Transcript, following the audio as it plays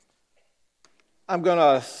I'm going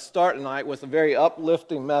to start tonight with a very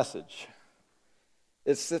uplifting message.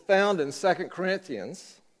 It's found in 2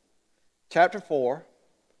 Corinthians chapter 4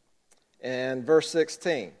 and verse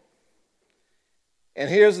 16. And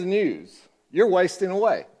here's the news. You're wasting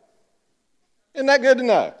away. Isn't that good to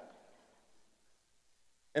know?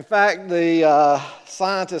 In fact, the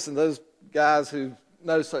scientists and those guys who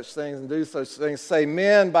know such things and do such things say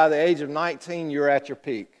men by the age of 19, you're at your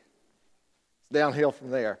peak. It's downhill from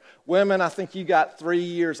there. Women, I think you got 3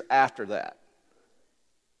 years after that.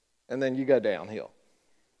 And then you go downhill.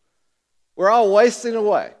 We're all wasting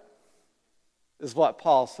away, is what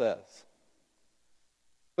Paul says.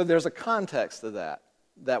 But there's a context to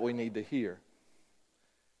that we need to hear.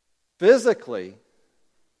 Physically,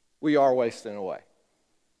 we are wasting away.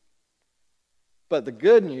 But the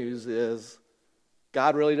good news is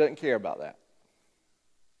God really doesn't care about that.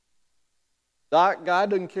 God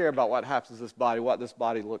doesn't care about what happens to this body, what this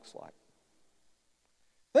body looks like.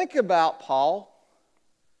 Think about Paul.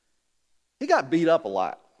 He got beat up a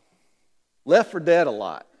lot, left for dead a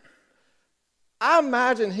lot. I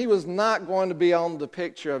imagine he was not going to be on the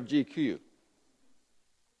picture of GQ.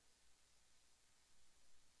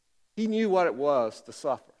 He knew what it was to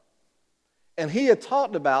suffer. And he had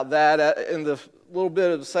talked about that in the little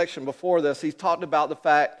bit of the section before this. He talked about the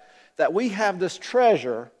fact that we have this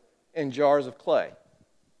treasure in jars of clay. And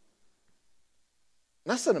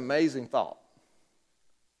that's an amazing thought,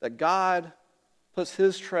 that God puts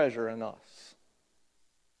his treasure in us.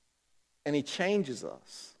 And he changes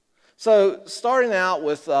us. So starting out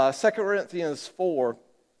with 2 Corinthians 4,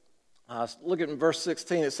 look at verse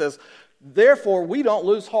 16, it says, "Therefore we don't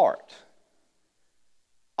lose heart."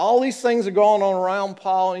 All these things are going on around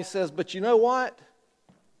Paul, and he says, but you know what?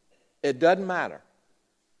 It doesn't matter,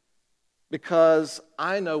 because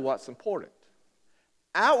I know what's important.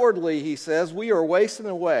 Outwardly, he says, we are wasting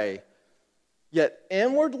away, yet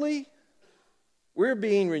inwardly, we're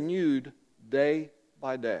being renewed day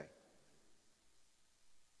by day.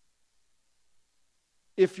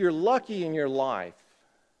 If you're lucky in your life,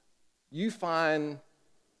 you find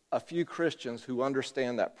a few Christians who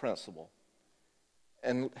understand that principle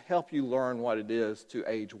and help you learn what it is to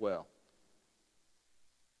age well,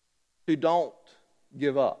 who don't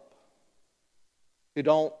give up, who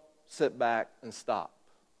don't sit back and stop,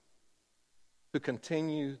 who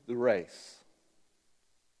continue the race.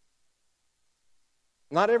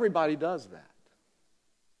 Not everybody does that.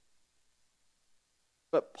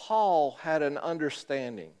 But Paul had an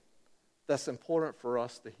understanding that's important for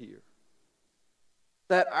us to hear.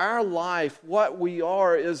 That our life, what we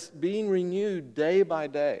are, is being renewed day by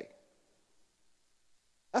day.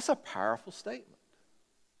 That's a powerful statement.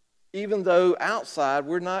 Even though outside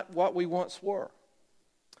we're not what we once were.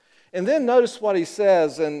 And then notice what he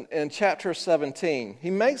says in chapter 17. He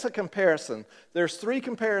makes a comparison. There's 3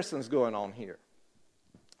 comparisons going on here.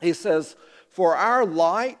 He says, "For our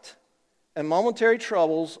light and momentary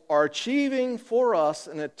troubles are achieving for us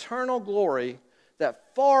an eternal glory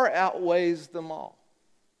that far outweighs them all."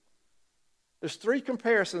 There's 3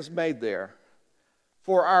 comparisons made there.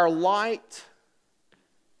 For our light,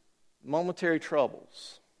 momentary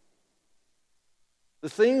troubles. The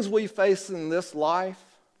things we face in this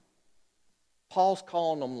life, Paul's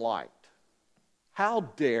calling them light. How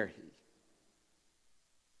dare he?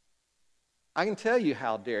 I can tell you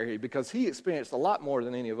how dare he, because he experienced a lot more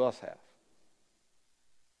than any of us have.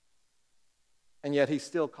 And yet he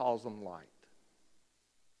still calls them light.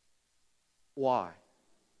 Why?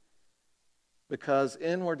 Because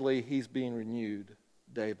inwardly he's being renewed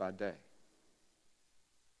day by day.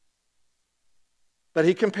 But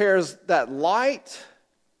he compares that light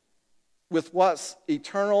with what's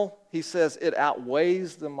eternal. He says it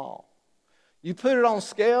outweighs them all. You put it on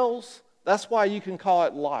scales, that's why you can call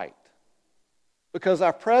it light. Because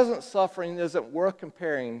our present suffering isn't worth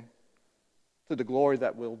comparing to the glory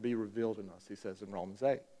that will be revealed in us, he says in Romans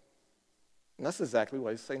 8. And that's exactly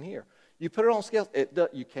what he's saying here. You put it on scales,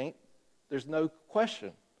 you can't. There's no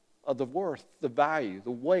question of the worth, the value,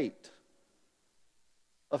 the weight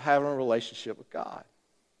of having a relationship with God.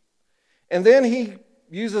 And then he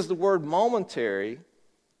uses the word momentary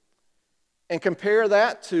and compare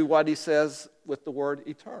that to what he says with the word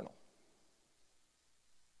eternal.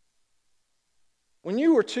 When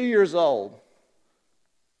you were 2 years old,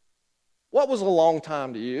 what was a long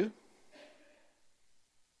time to you?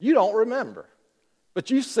 You don't remember, but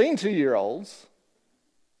you've seen 2-year-olds.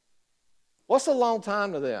 What's a long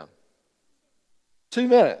time to them? 2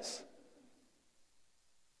 minutes.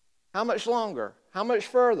 How much longer? How much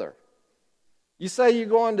further? You say you're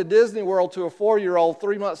going to Disney World to a 4-year-old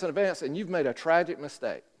 3 months in advance, and you've made a tragic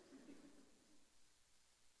mistake.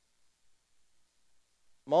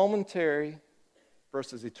 Momentary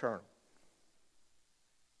versus eternal.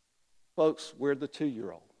 Folks, we're the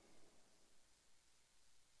 2-year-old.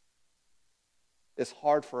 It's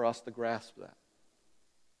hard for us to grasp that.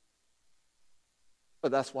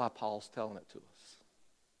 But that's why Paul's telling it to us.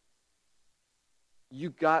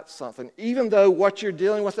 You got something. Even though what you're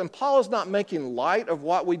dealing with, and Paul is not making light of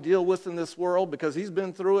what we deal with in this world because he's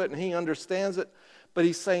been through it and he understands it, but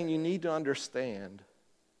he's saying you need to understand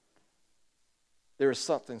there is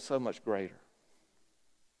something so much greater.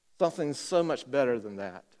 Something so much better than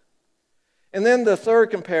that. And then the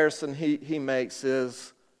third comparison he makes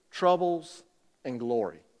is troubles and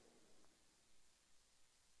glory.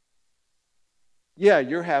 Yeah,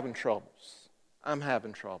 you're having troubles. I'm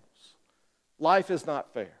having troubles. Life is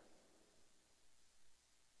not fair.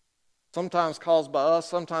 Sometimes caused by us,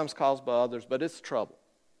 sometimes caused by others, but it's trouble.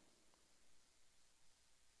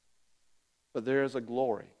 But there is a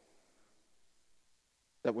glory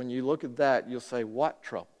that when you look at that, you'll say, what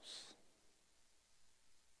troubles?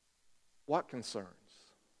 What concerns?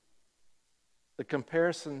 The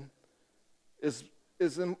comparison is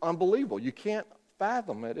unbelievable. You can't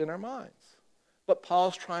fathom it in our minds. But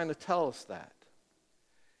Paul's trying to tell us that.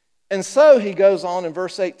 And so he goes on in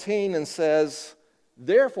verse 18 and says,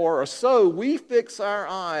 therefore, or so we fix our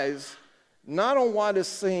eyes not on what is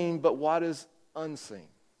seen, but what is unseen.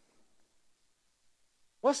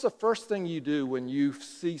 What's the first thing you do when you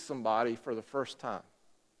see somebody for the first time?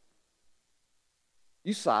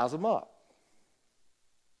 You size them up.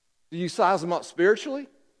 Do you size them up spiritually?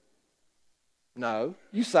 No.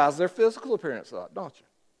 You size their physical appearance up, don't you?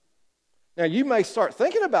 Now, you may start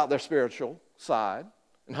thinking about their spiritual side,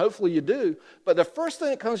 and hopefully you do, but the first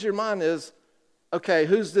thing that comes to your mind is, okay,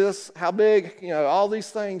 who's this, how big, all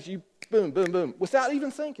these things, you boom, boom, boom. Without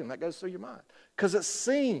even thinking, that goes through your mind. Because it's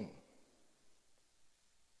seen.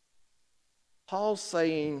 Paul's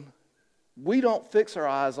saying, we don't fix our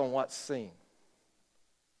eyes on what's seen.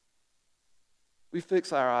 We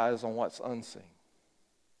fix our eyes on what's unseen,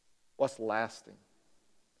 what's lasting,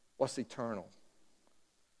 what's eternal.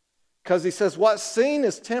 Because he says what's seen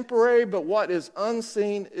is temporary, but what is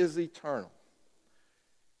unseen is eternal.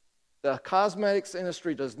 The cosmetics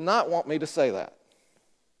industry does not want me to say that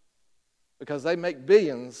because they make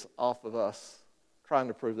billions off of us trying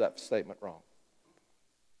to prove that statement wrong.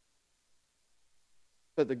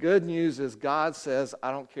 But the good news is God says,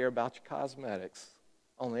 I don't care about your cosmetics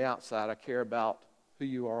on the outside. I care about who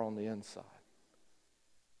you are on the inside.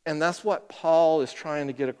 And that's what Paul is trying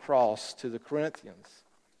to get across to the Corinthians.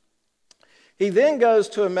 He then goes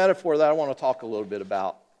to a metaphor that I want to talk a little bit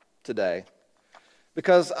about today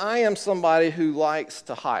because I am somebody who likes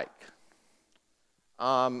to hike.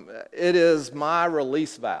 It is my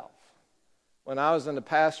release valve. When I was in the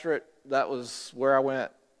pastorate, that was where I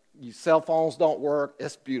went. Your cell phones don't work.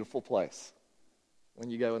 It's a beautiful place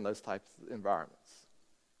when you go in those types of environments.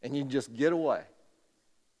 And you just get away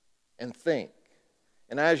and think.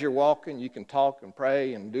 And as you're walking, you can talk and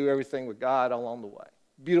pray and do everything with God along the way.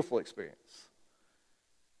 Beautiful experience.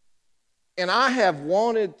 And I have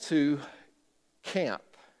wanted to camp,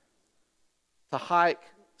 to hike,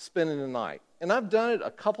 spending the night. And I've done it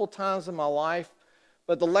a couple times in my life,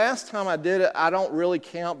 but the last time I did it, I don't really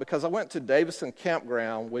count because I went to Davison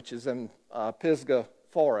Campground, which is in Pisgah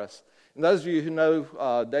Forest. And those of you who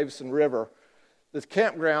know Davison River, this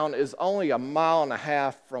campground is only 1.5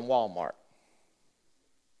 miles from Walmart.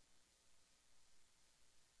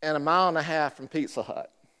 And 1.5 miles from Pizza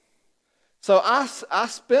Hut. So I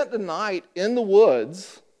spent the night in the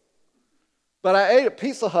woods, but I ate at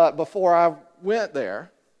Pizza Hut before I went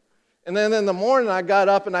there. And then in the morning I got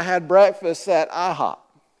up and I had breakfast at IHOP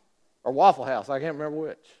or Waffle House. I can't remember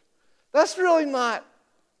which. That's really not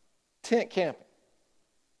tent camping.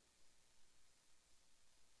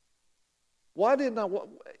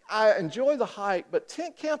 I enjoy the hike, but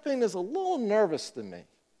tent camping is a little nervous to me.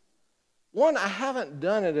 One, I haven't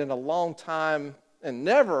done it in a long time and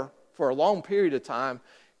never for a long period of time.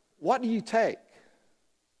 What do you take?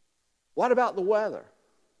 What about the weather?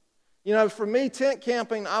 For me, tent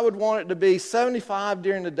camping, I would want it to be 75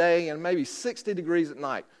 during the day and maybe 60 degrees at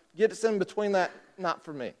night. Get us in between that, not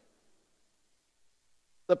for me.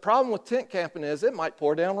 The problem with tent camping is it might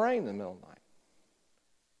pour down rain in the middle of the night.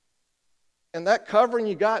 And that covering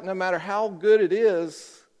you got, no matter how good it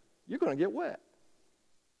is, you're going to get wet.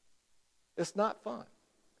 It's not fun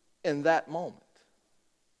in that moment.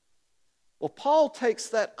 Well, Paul takes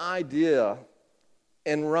that idea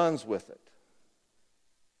and runs with it.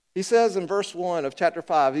 He says in verse 1 of chapter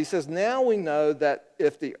 5, he says, now we know that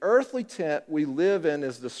if the earthly tent we live in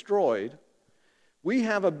is destroyed, we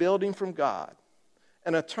have a building from God,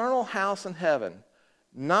 an eternal house in heaven,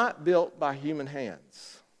 not built by human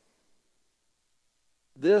hands.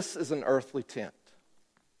 This is an earthly tent.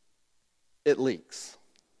 It leaks.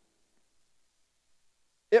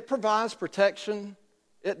 It provides protection.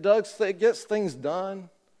 It gets things done.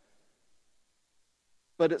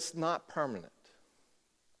 But it's not permanent.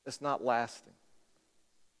 It's not lasting.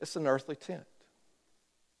 It's an earthly tent.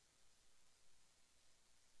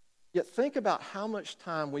 Yet think about how much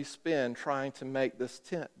time we spend trying to make this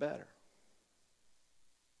tent better.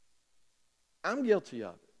 I'm guilty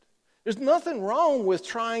of it. There's nothing wrong with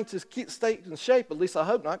trying to stay in shape, at least I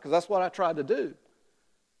hope not, because that's what I tried to do.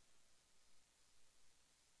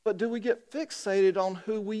 But do we get fixated on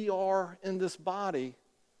who we are in this body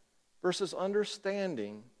versus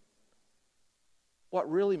understanding what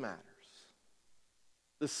really matters?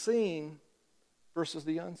 The seen versus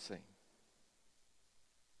the unseen.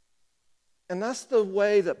 And that's the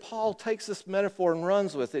way that Paul takes this metaphor and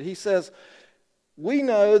runs with it. He says, we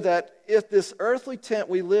know that if this earthly tent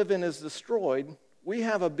we live in is destroyed, we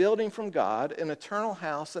have a building from God, an eternal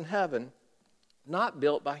house in heaven, not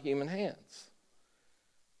built by human hands.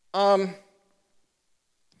 A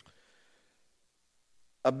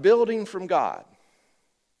building from God.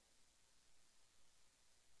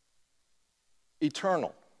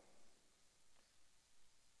 Eternal.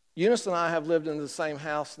 Eunice and I have lived in the same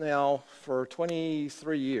house now for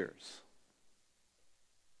 23 years. It's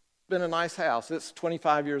been a nice house. It's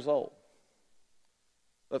 25 years old.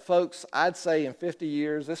 But folks, I'd say in 50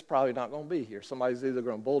 years, it's probably not going to be here. Somebody's either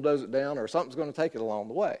going to bulldoze it down or something's going to take it along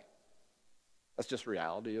the way. That's just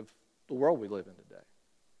reality of the world we live in today.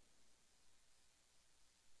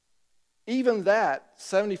 Even that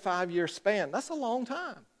 75-year span, that's a long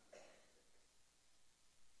time.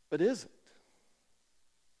 But is it?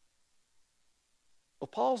 Well,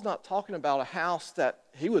 Paul's not talking about a house that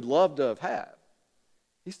he would love to have had.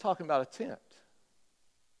 He's talking about a tent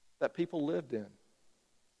that people lived in,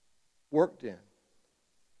 worked in.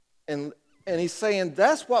 And he's saying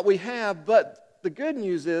that's what we have, but the good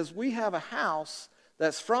news is we have a house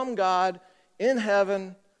that's from God in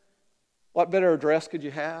heaven. What better address could you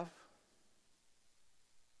have?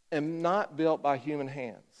 And not built by human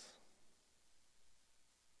hands.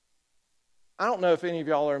 I don't know if any of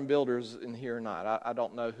y'all are builders in here or not. I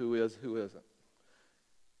don't know who is, who isn't.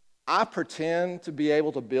 I pretend to be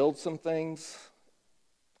able to build some things.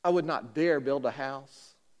 I would not dare build a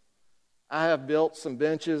house. I have built some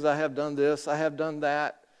benches. I have done this. I have done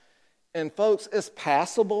that. And folks, it's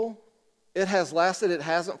passable. It has lasted. It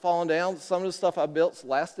hasn't fallen down. Some of the stuff I built's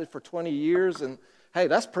lasted for 20 years. And hey,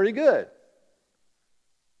 that's pretty good.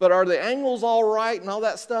 But are the angles all right and all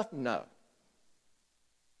that stuff? No.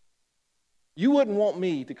 You wouldn't want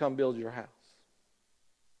me to come build your house.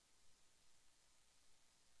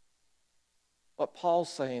 What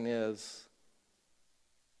Paul's saying is,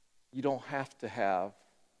 you don't have to have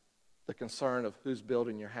the concern of who's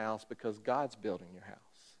building your house because God's building your house.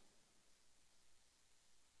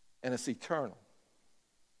 And it's eternal.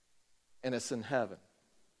 And it's in heaven.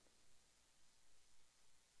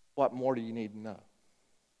 What more do you need to know?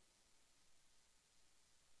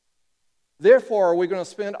 Therefore, are we going to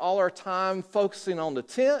spend all our time focusing on the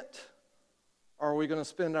tent, or are we going to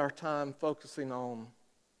spend our time focusing on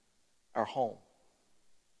our home?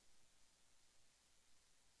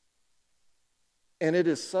 And it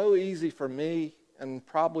is so easy for me, and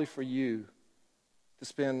probably for you, to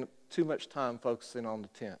spend too much time focusing on the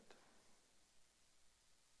tent,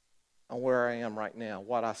 on where I am right now,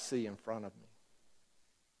 what I see in front of me,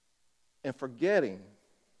 and forgetting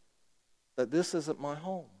that this isn't my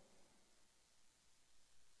home.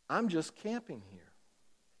 I'm just camping here.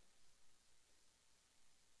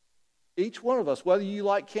 Each one of us, whether you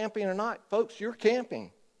like camping or not, folks, you're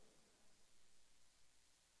camping.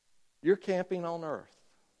 You're camping on earth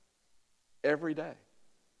every day.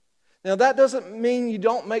 Now, that doesn't mean you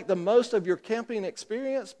don't make the most of your camping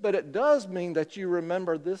experience, but it does mean that you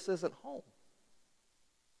remember this isn't home.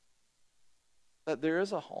 That there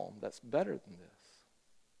is a home that's better than this.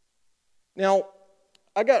 Now,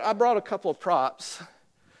 I brought a couple of props.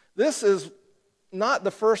 This is not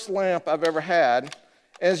the first lamp I've ever had.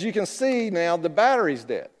 As you can see now, the battery's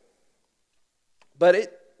dead. But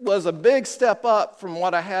it was a big step up from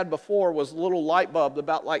what I had before, was a little light bulb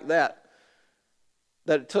about like that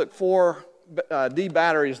it took 4 D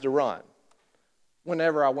batteries to run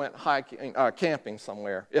whenever I went hiking, camping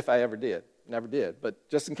somewhere, if I ever did. Never did, but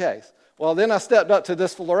just in case. Well, then I stepped up to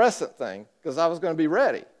this fluorescent thing because I was going to be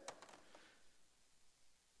ready.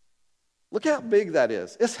 Look how big that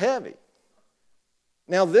is. It's heavy.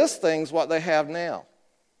 Now, this thing's what they have now.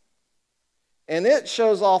 And it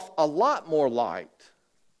shows off a lot more light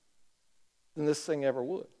than this thing ever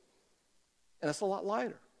would. And it's a lot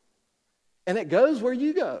lighter. And it goes where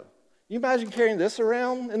you go. You imagine carrying this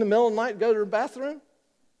around in the middle of the night to go to the bathroom?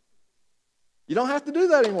 You don't have to do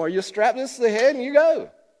that anymore. You strap this to the head and you go.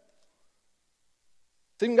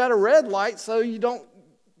 It's even got a red light so you don't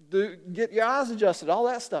get your eyes adjusted, all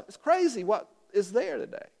that stuff. It's crazy what is there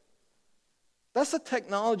today. That's a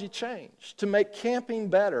technology change to make camping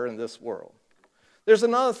better in this world. There's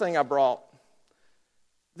another thing I brought.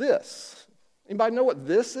 This. Anybody know what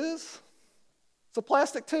this is? It's a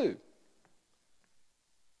plastic tube.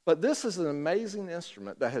 But this is an amazing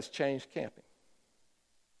instrument that has changed camping.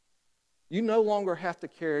 You no longer have to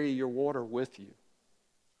carry your water with you.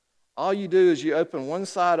 All you do is you open one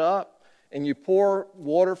side up and you pour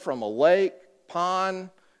water from a lake, pond,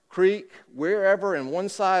 creek, wherever in one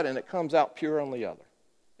side, and it comes out pure on the other,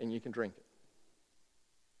 and you can drink it.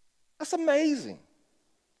 That's amazing.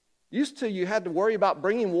 Used to, you had to worry about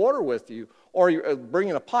bringing water with you or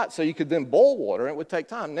bringing a pot so you could then boil water, and it would take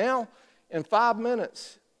time. Now, in 5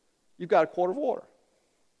 minutes, you've got a quart of water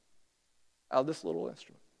out of this little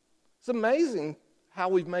instrument. It's amazing how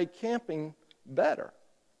we've made camping better.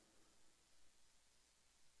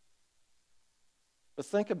 But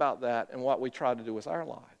think about that and what we try to do with our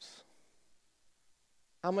lives.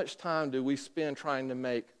 How much time do we spend trying to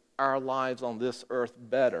make our lives on this earth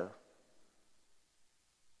better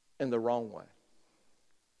in the wrong way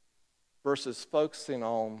versus focusing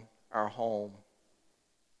on our home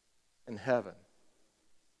in heaven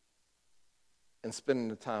and spending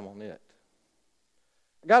the time on it?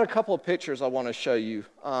 I got a couple of pictures I want to show you.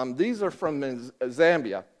 These are from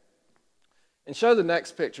Zambia. And show the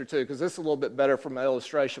next picture too, because this is a little bit better from an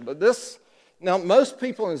illustration. But this, now most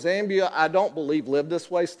people in Zambia, I don't believe live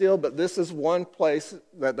this way still, but this is one place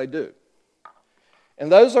that they do.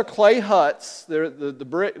 And those are clay huts. They're the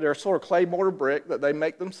brick. They're sort of clay mortar brick that they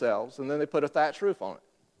make themselves, and then they put a thatch roof on it.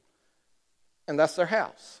 And that's their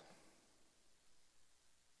house.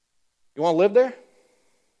 You want to live there?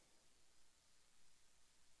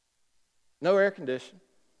 No air conditioning.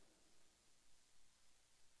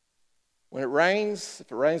 When it rains, if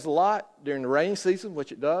it rains a lot during the rainy season,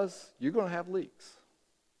 which it does, you're going to have leaks.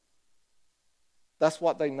 That's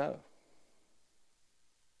what they know.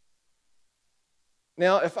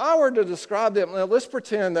 Now, if I were to describe them, now let's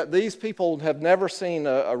pretend that these people have never seen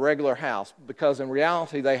a regular house, because in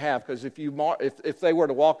reality they have, because if they were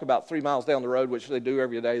to walk about 3 miles down the road, which they do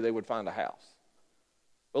every day, they would find a house.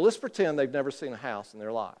 But let's pretend they've never seen a house in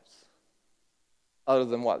their lives, other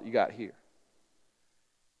than what you got here.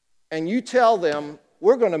 And you tell them,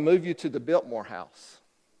 we're going to move you to the Biltmore house.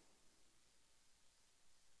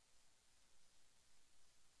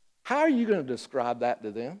 How are you going to describe that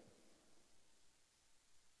to them?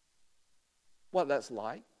 What that's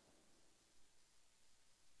like?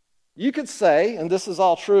 You could say, and this is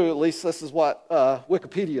all true, at least this is what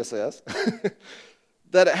Wikipedia says,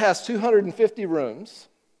 that it has 250 rooms.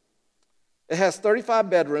 It has 35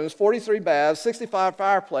 bedrooms, 43 baths, 65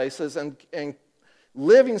 fireplaces, and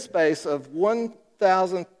living space of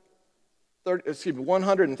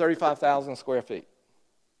 135,000 square feet.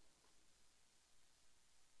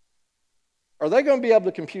 Are they going to be able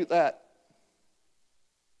to compute that?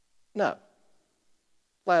 No.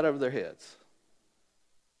 Flat over their heads.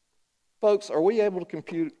 Folks, are we able to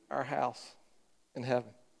compute our house in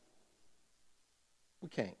heaven? We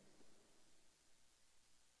can't.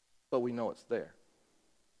 But we know it's there.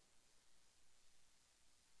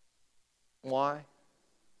 Why?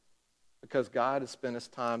 Because God has spent his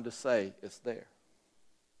time to say it's there.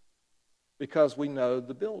 Because we know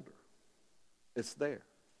the builder. It's there.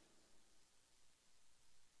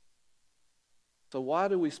 So why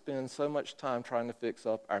do we spend so much time trying to fix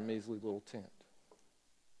up our measly little tent?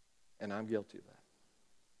 And I'm guilty of that.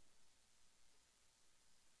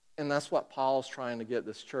 And that's what Paul's trying to get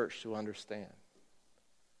this church to understand.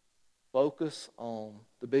 Focus on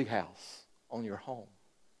the big house, on your home,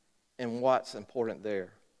 and what's important there.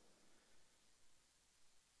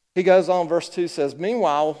 He goes on, verse 2 says,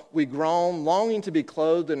 "Meanwhile, we groan, longing to be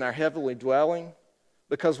clothed in our heavenly dwelling,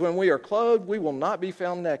 because when we are clothed, we will not be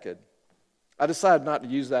found naked." I decided not to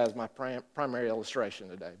use that as my primary illustration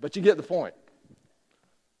today, but you get the point.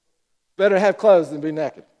 Better have clothes than be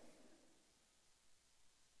naked.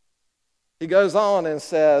 He goes on and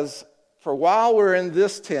says, "For while we're in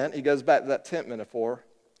this tent," he goes back to that tent metaphor,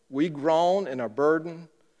 "we groan and are burdened,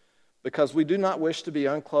 because we do not wish to be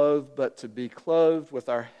unclothed, but to be clothed with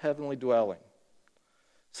our heavenly dwelling,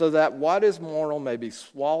 so that what is mortal may be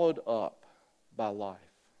swallowed up by life."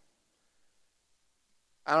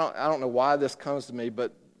 I don't know why this comes to me,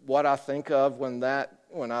 but what I think of when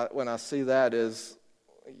I see that is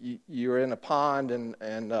you're in a pond and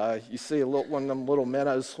you see one of them little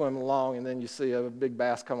minnows swimming along, and then you see a big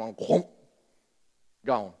bass come on, whoomp,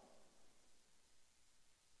 gone.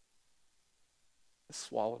 It's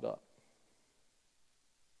swallowed up.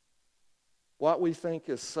 What we think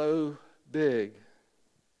is so big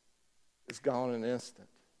is gone in an instant,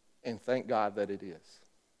 and thank God that it is.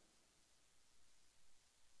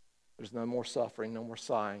 There's no more suffering, no more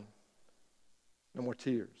sighing, no more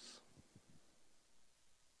tears.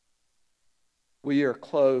 We are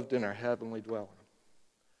clothed in our heavenly dwelling.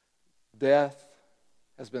 Death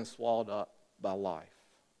has been swallowed up by life.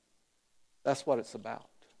 That's what it's about.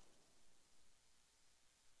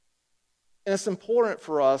 And it's important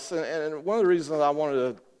for us, and one of the reasons I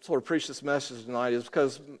wanted to sort of preach this message tonight is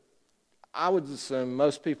because I would assume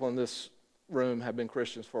most people in this room have been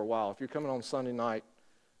Christians for a while. If you're coming on Sunday night,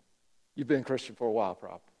 you've been Christian for a while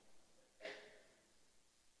probably.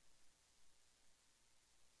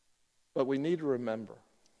 But we need to remember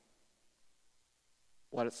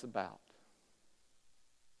what it's about.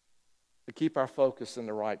 To keep our focus in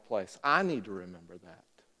the right place. I need to remember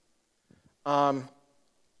that.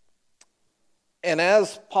 And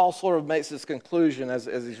as Paul sort of makes his conclusion, as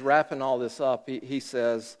he's wrapping all this up, he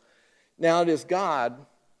says, now it is God,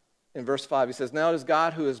 in verse 5, he says, now it is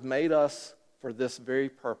God who has made us for this very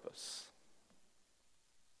purpose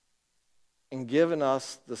and given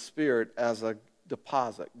us the Spirit as a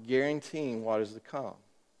deposit, guaranteeing what is to come.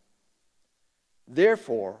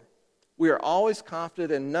 Therefore, we are always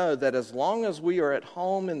confident and know that as long as we are at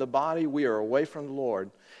home in the body, we are away from the Lord,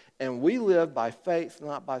 and we live by faith,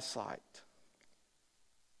 not by sight.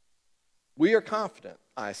 We are confident,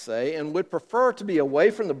 I say, and would prefer to be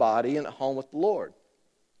away from the body and at home with the Lord.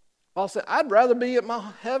 Paul said, I'd rather be at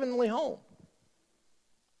my heavenly home.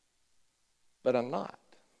 But I'm not.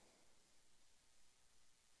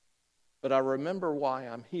 But I remember why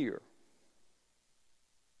I'm here.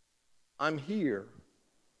 I'm here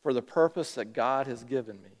for the purpose that God has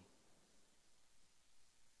given me.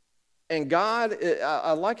 And God,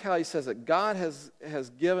 I like how he says it, God has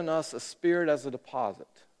given us a Spirit as a deposit,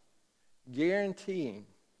 guaranteeing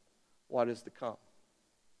what is to come.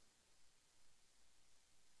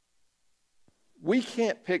 We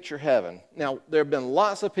can't picture heaven. Now, there have been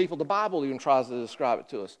lots of people, the Bible even tries to describe it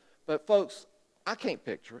to us. But folks, I can't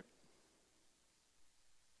picture it.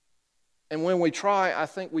 And when we try, I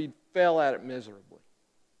think we fail at it miserably.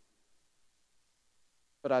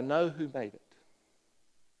 But I know who made it.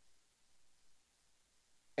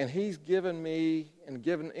 And he's given me and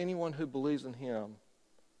given anyone who believes in him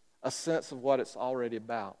a sense of what it's already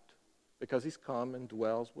about, because he's come and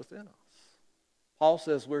dwells within us. Paul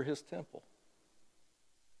says we're his temple.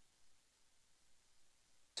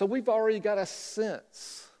 So we've already got a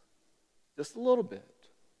sense, just a little bit,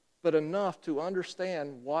 but enough to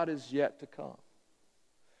understand what is yet to come.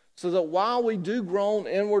 So that while we do groan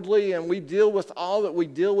inwardly and we deal with all that we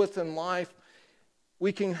deal with in life,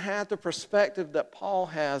 we can have the perspective that Paul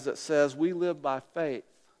has that says we live by faith,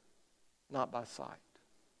 not by sight.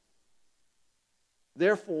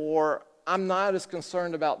 Therefore, I'm not as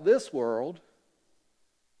concerned about this world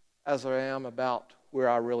as I am about where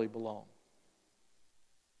I really belong.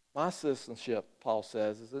 My citizenship, Paul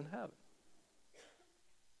says, is in heaven.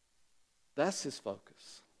 That's his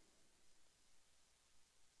focus.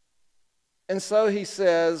 And so he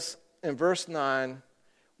says in verse 9,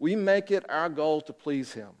 we make it our goal to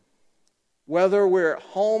please him. Whether we're at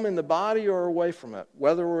home in the body or away from it,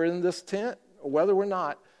 whether we're in this tent or whether we're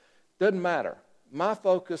not, doesn't matter. My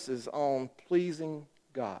focus is on pleasing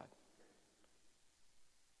God,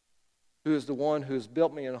 who is the one who has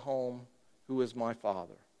built me a home, who is my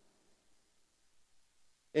Father.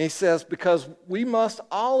 And he says, because we must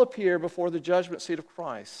all appear before the judgment seat of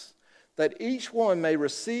Christ, that each one may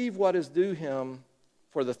receive what is due him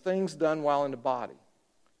for the things done while in the body,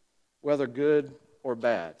 whether good or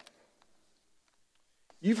bad.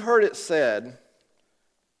 You've heard it said,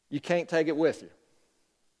 you can't take it with you.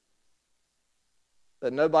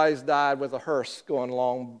 That nobody's died with a hearse going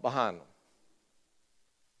along behind them.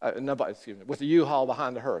 With a U-Haul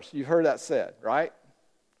behind the hearse. You've heard that said, right?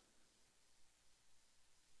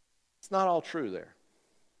 It's not all true there.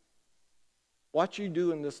 What you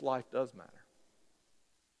do in this life does matter.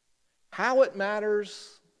 How it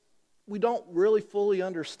matters, we don't really fully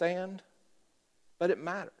understand, but it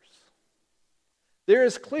matters. There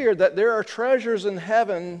is clear that there are treasures in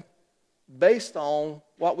heaven based on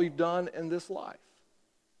what we've done in this life.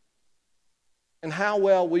 And how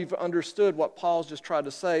well we've understood what Paul's just tried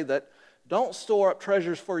to say, that don't store up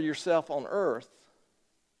treasures for yourself on earth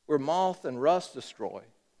where moth and rust destroy,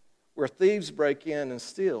 where thieves break in and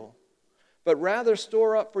steal, but rather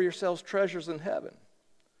store up for yourselves treasures in heaven,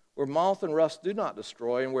 where moth and rust do not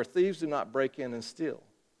destroy, and where thieves do not break in and steal.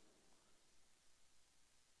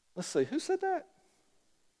 Let's see, who said that?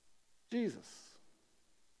 Jesus.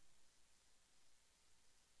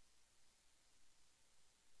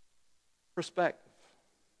 Perspective.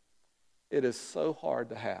 It is so hard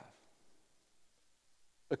to have.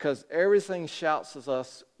 Because everything shouts at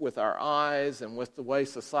us with our eyes and with the way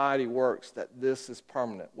society works that this is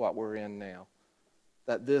permanent, what we're in now.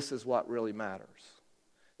 That this is what really matters.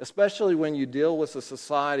 Especially when you deal with a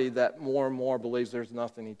society that more and more believes there's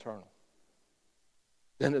nothing eternal.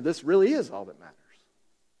 Then this really is all that matters,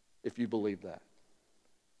 if you believe that.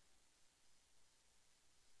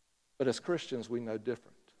 But as Christians, we know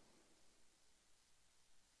different.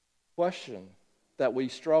 Question that we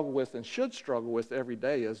struggle with and should struggle with every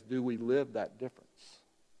day is, do we live that difference?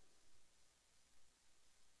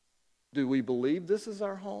 Do we believe this is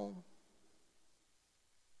our home?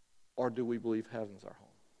 Or do we believe heaven's our home?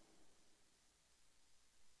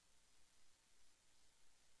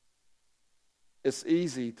 It's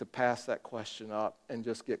easy to pass that question up and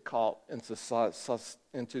just get caught into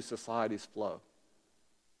society's flow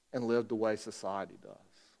and live the way society does.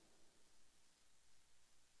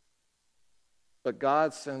 But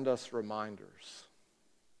God sent us reminders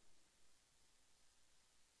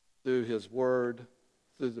through His Word,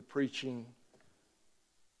 through the preaching,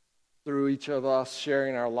 through each of us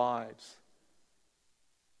sharing our lives,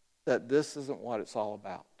 that this isn't what it's all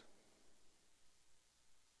about.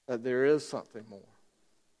 That there is something more.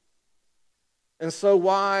 And so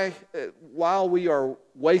while we are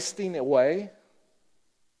wasting away,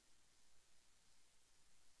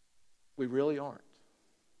 we really aren't.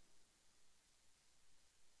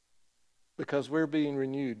 Because we're being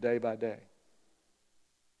renewed day by day.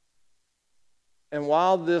 And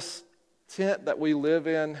while this tent that we live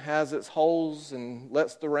in has its holes and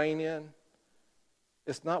lets the rain in,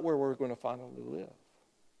 it's not where we're going to finally live.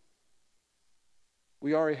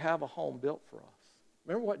 We already have a home built for us.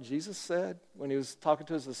 Remember what Jesus said when He was talking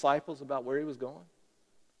to His disciples about where He was going?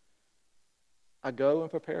 I go and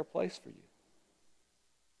prepare a place for you,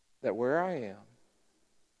 that where I am,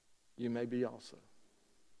 you may be also.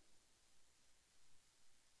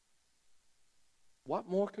 What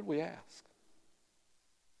more could we ask?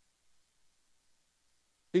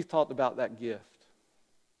 He talked about that gift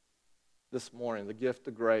this morning, the gift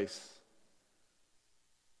of grace.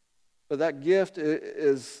 But that gift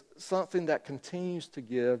is something that continues to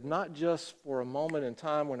give, not just for a moment in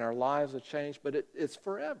time when our lives have changed, but it's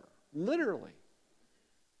forever, literally.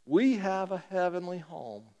 We have a heavenly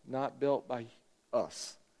home not built by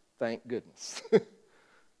us, thank goodness.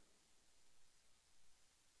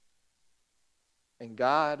 And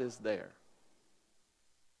God is there.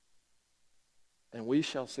 And we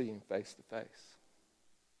shall see Him face to face.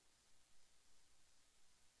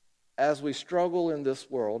 As we struggle in this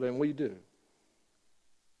world, and we do,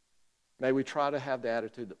 may we try to have the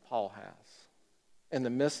attitude that Paul has. In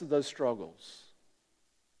the midst of those struggles,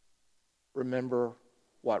 remember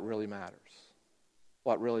what really matters,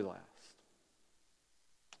 what really lasts.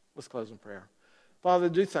 Let's close in prayer. Father,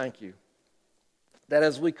 do thank you that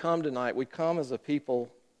as we come tonight, we come as a people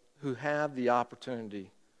who have the opportunity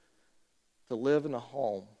to live in a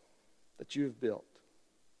home that you have built.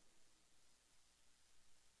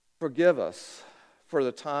 Forgive us for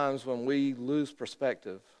the times when we lose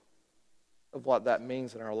perspective of what that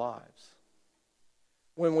means in our lives.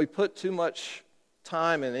 When we put too much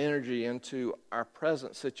time and energy into our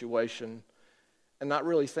present situation and not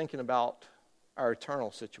really thinking about our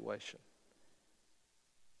eternal situation.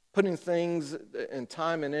 Putting things and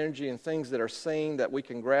time and energy in things that are seen, that we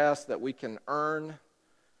can grasp, that we can earn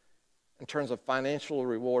in terms of financial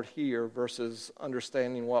reward here versus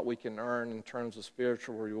understanding what we can earn in terms of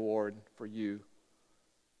spiritual reward for you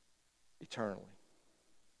eternally.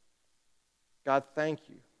 God, thank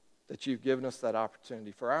you that you've given us that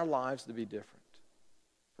opportunity for our lives to be different,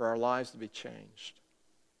 for our lives to be changed,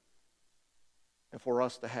 and for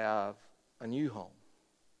us to have a new home.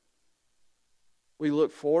 We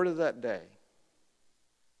look forward to that day.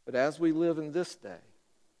 But as we live in this day,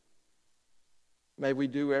 may we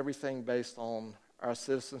do everything based on our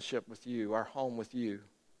citizenship with you, our home with you,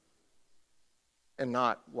 and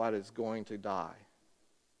not what is going to die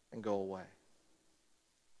and go away.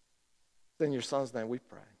 In your Son's name we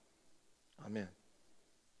pray. Amen.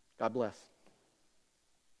 God bless.